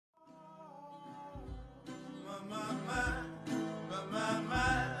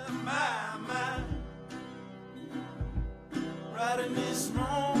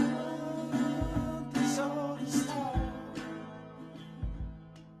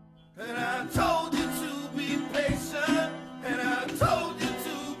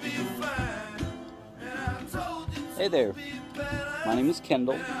Hey there, my name is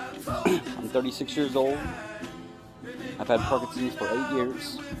Kendall. I'm 36 years old. I've had Parkinson's for 8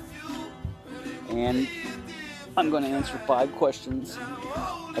 years. And I'm going to answer 5 questions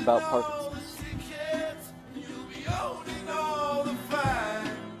about Parkinson's.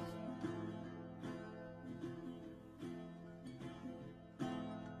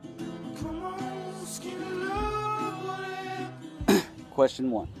 Question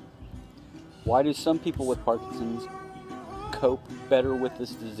 1. Why do some people with Parkinson's cope better with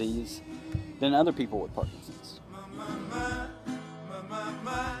this disease than other people with Parkinson's?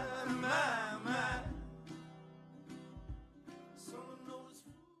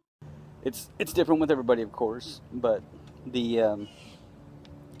 It's different with everybody, of course, but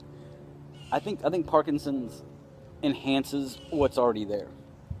I think Parkinson's enhances what's already there.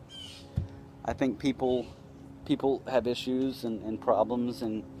 I think people have issues and problems,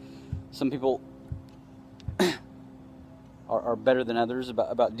 and some people are better than others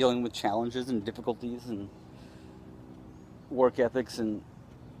about dealing with challenges and difficulties and work ethics and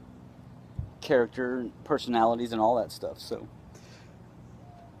character and personalities and all that stuff. So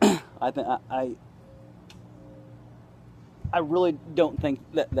I really don't think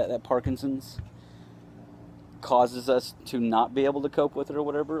that Parkinson's causes us to not be able to cope with it or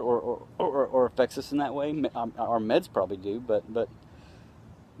whatever, or affects us in that way. Our meds probably do, but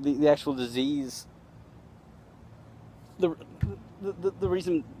the actual disease, the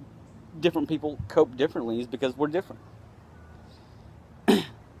reason different people cope differently is because we're different.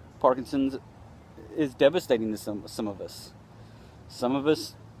 Parkinson's is devastating to some of us. Some of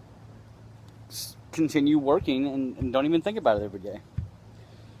us continue working and don't even think about it every day.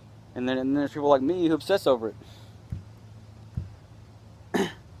 And then there's people like me who obsess over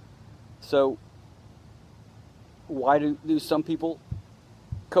it. So, why do some people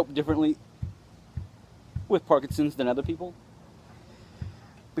cope differently with Parkinson's than other people?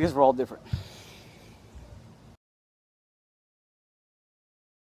 Because we're all different.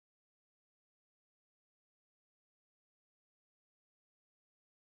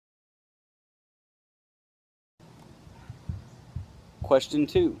 Question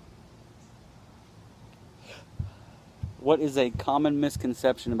 2. What is a common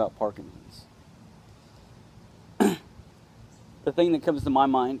misconception about Parkinson's? The thing that comes to my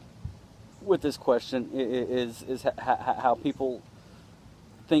mind with this question is how people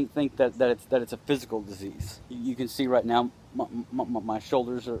think that it's a physical disease. You can see right now my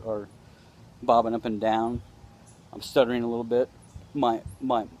shoulders are bobbing up and down. I'm stuttering a little bit. I'm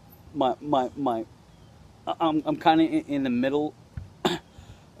kind of in the middle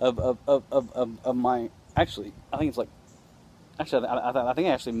of my. Actually, I think it's like. Actually, I think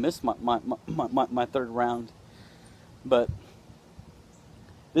I actually missed my third round, but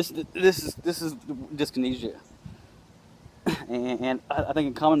this is dyskinesia, and I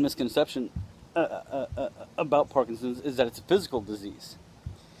think a common misconception about Parkinson's is that it's a physical disease.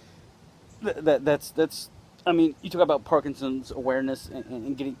 That's. I mean, you talk about Parkinson's awareness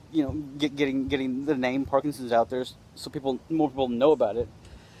and getting the name Parkinson's out there so more people know about it,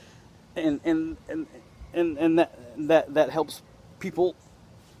 and that helps people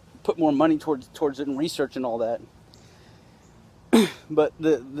put more money towards it and research and all that. But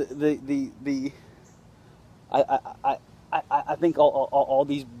I think all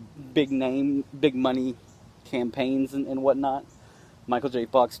these big money campaigns and whatnot, Michael J.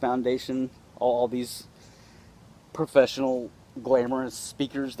 Fox Foundation, all these professional glamorous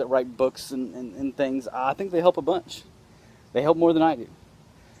speakers that write books and things, I think they help a bunch. They help more than I do.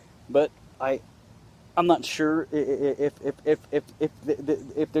 But I'm not sure if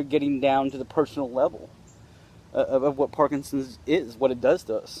they're getting down to the personal level of what Parkinson's is, what it does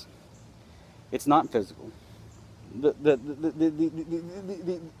to us. It's not physical. The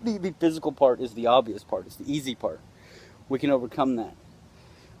physical part is the obvious part. It's the easy part. We can overcome that.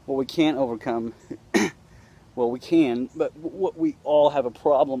 What we can't overcome, well, we can, but what we all have a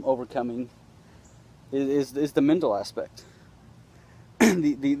problem overcoming is the mental aspect.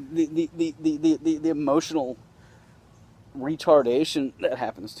 the emotional retardation that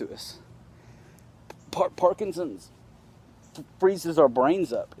happens to us. Parkinson's freezes our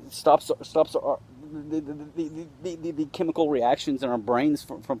brains up. It stops the chemical reactions in our brains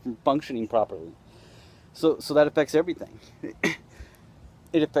from functioning properly. So that affects everything.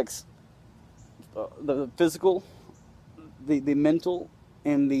 It affects the physical, the mental,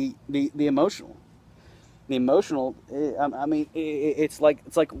 and the emotional. The emotional, I mean, it's like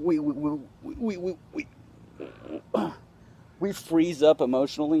we freeze up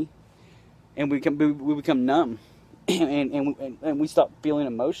emotionally, and we become numb, and we stop feeling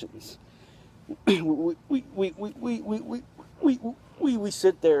emotions. we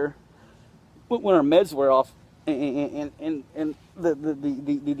sit there when our meds wear off, and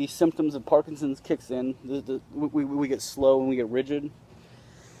the symptoms of Parkinson's kicks in. We get slow and we get rigid,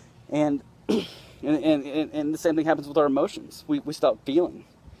 and and the same thing happens with our emotions. We stop feeling,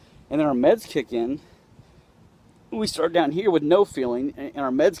 and then our meds kick in. We start down here with no feeling, and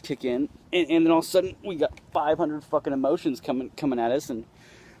our meds kick in, and then all of a sudden we got 500 fucking emotions coming at us, and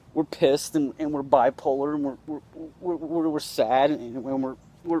we're pissed, and we're bipolar, and we're sad, and we're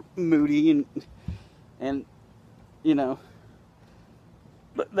moody, and you know,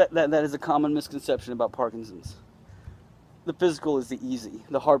 that is a common misconception about Parkinson's. The physical is the easy.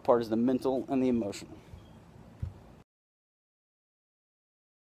 The hard part is the mental and the emotional.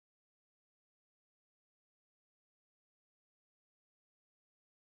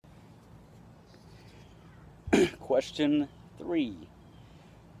 Question 3.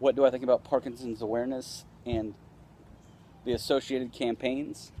 What do I think about Parkinson's awareness and the associated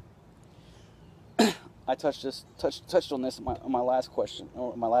campaigns? I touched on this in my last question,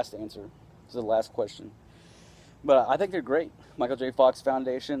 or my last answer. This is the last question. But I think they're great. Michael J. Fox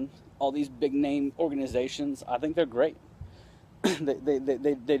Foundation, all these big name organizations, I think they're great.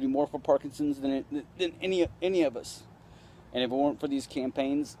 they do more for Parkinson's than any of us. And if it weren't for these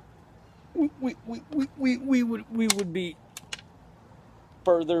campaigns, we would be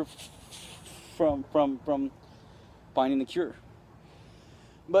further from finding the cure.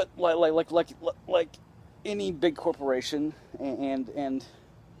 But like any big corporation, and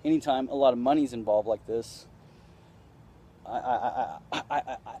anytime a lot of money's involved like this, I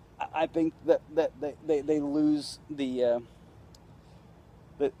think that they lose the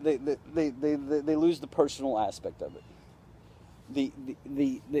they lose the personal aspect of it. They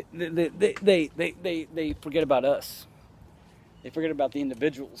forget about us. They forget about the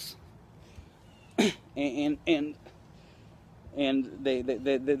individuals, and they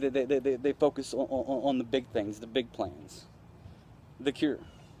focus on the big things, the big plans, the cure,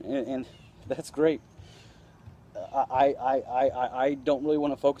 and that's great. I don't really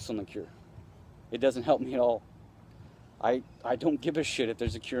want to focus on the cure. It doesn't help me at all. I don't give a shit if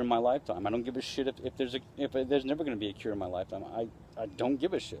there's a cure in my lifetime. I don't give a shit if there's never going to be a cure in my lifetime. I don't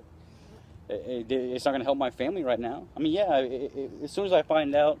give a shit. It's not going to help my family right now. I mean, yeah, as soon as I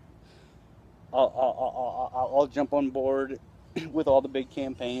find out, I'll jump on board with all the big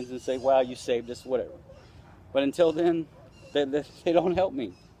campaigns and say, wow, you saved us, whatever. But until then, they don't help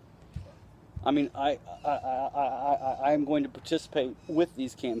me. I mean, I'm going to participate with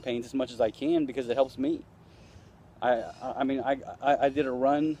these campaigns as much as I can because it helps me. I mean, I did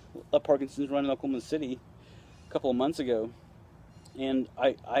a Parkinson's run in Oklahoma City a couple of months ago, and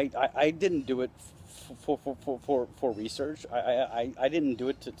I didn't do it for research. I didn't do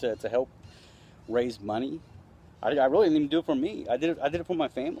it to help raise money. I really didn't even do it for me. I did it for my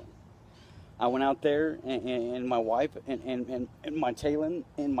family. I went out there, and my wife, and my Taylin,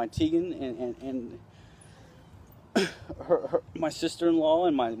 and my Tegan, and my sister-in-law,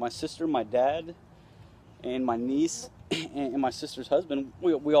 and my sister, my dad, and my niece, and my sister's husband.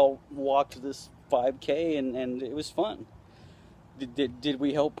 We all walked this 5K, and it was fun. Did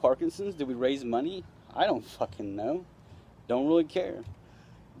we help Parkinson's? Did we raise money? I don't fucking know. Don't really care.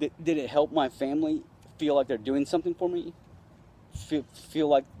 Did it help my family feel like they're doing something for me? Feel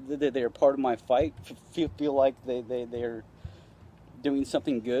like they're part of my fight? Feel like they're doing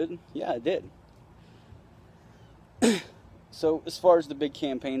something good? Yeah, it did. So as far as the big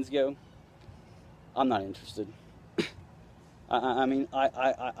campaigns go, I'm not interested. I mean,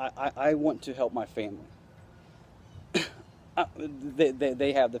 I want to help my family.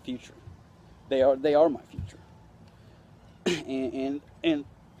 They have the future. They are my future. And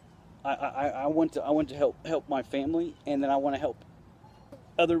I want to help my family, and then I want to help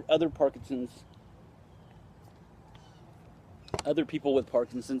other Parkinson's, other people with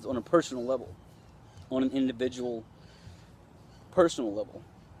Parkinson's on a personal level, on an individual personal level.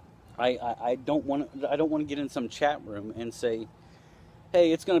 I don't want to get in some chat room and say,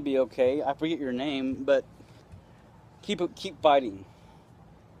 hey, it's going to be okay. I forget your name, but keep fighting.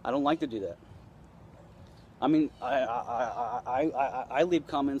 I don't like to do that. I mean, I leave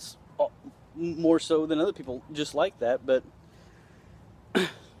comments more so than other people just like that, but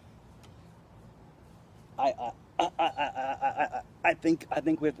I think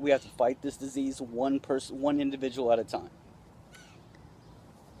we have to fight this disease one individual at a time.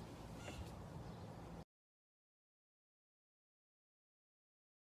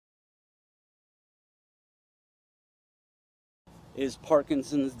 Is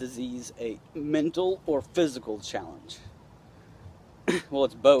Parkinson's disease a mental or physical challenge? well,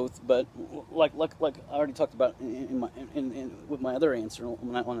 it's both, but like I already talked about with my other answer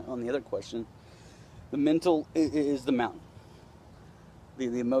on the other question, the mental is the mountain.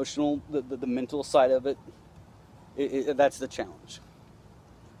 The emotional, the mental side of it, that's the challenge.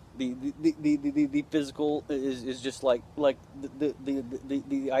 The physical is just like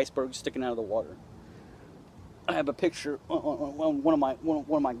the iceberg sticking out of the water. I have a picture on one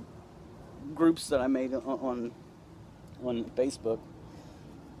of my groups that I made on Facebook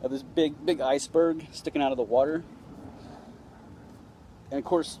of this big iceberg sticking out of the water, and of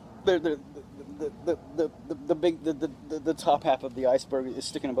course the top half of the iceberg is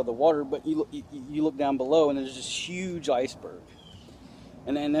sticking above the water, but you look down below and there's this huge iceberg,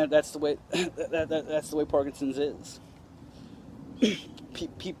 and that's the way that's the way Parkinson's is.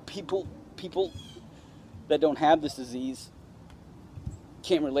 People that don't have this disease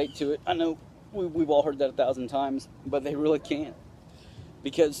can't relate to it. I know we've all heard that 1,000 times, but they really can't,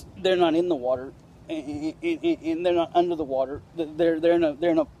 because they're not in the water, and they're not under the water. They're in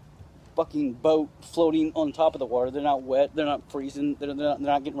a fucking boat floating on top of the water. They're not wet. They're not freezing. They're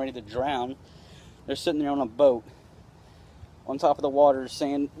not getting ready to drown. They're sitting there on a boat on top of the water,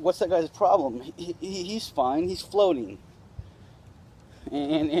 saying, "What's that guy's problem? He's fine. He's floating."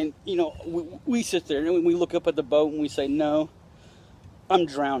 And you know, we sit there and we look up at the boat and we say, "No, I'm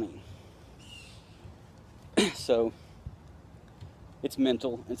drowning." So it's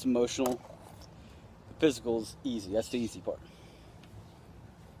mental, it's emotional. The physical is easy. That's the easy part.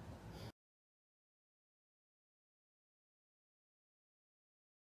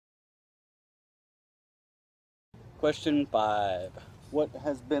 Question 5. What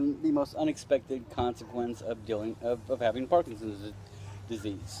has been the most unexpected consequence of having Parkinson's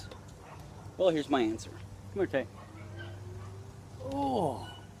disease? Well, here's my answer. Come here, Tay. Oh.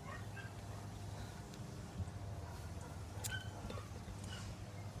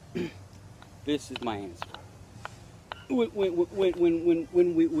 This is my answer. When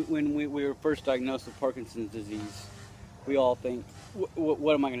we were first diagnosed with Parkinson's disease, we all think,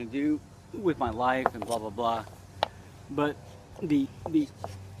 what am I going to do with my life, and blah blah blah. But the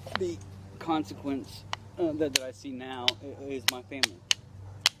consequence that I see now is my family.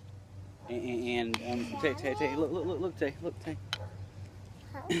 And Tay, look, Tay.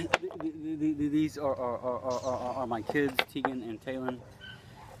 These are my kids, Tegan and Talon,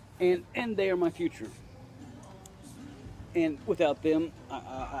 and they are my future. And without them,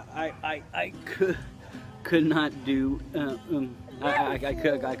 I could not do.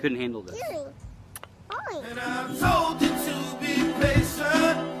 I couldn't handle this. And I told you to be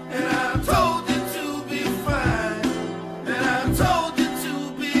patient, and I told you to be fine, and I told you to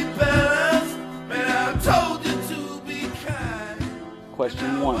be balanced, and I told you to be kind.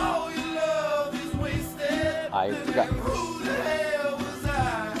 Question 1. I forgot.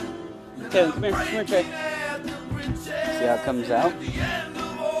 Taylor, come here, Trey. See how it comes out?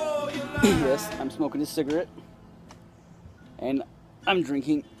 Yes, I'm smoking a cigarette, and I'm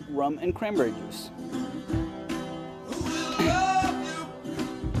drinking rum and cranberry juice.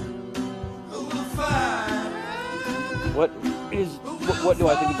 What do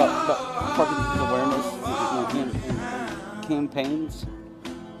I think about Parkinson's awareness and campaigns?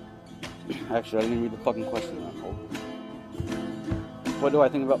 Actually, I didn't read the fucking question. What do I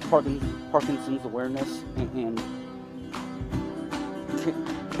think about Parkinson's awareness and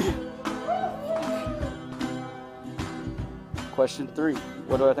Question 3.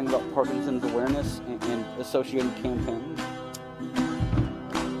 What do I think about Parkinson's awareness and associated campaigns?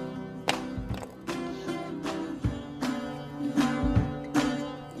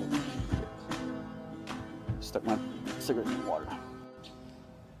 Stuck my cigarette in water.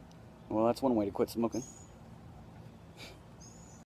 Well, that's one way to quit smoking.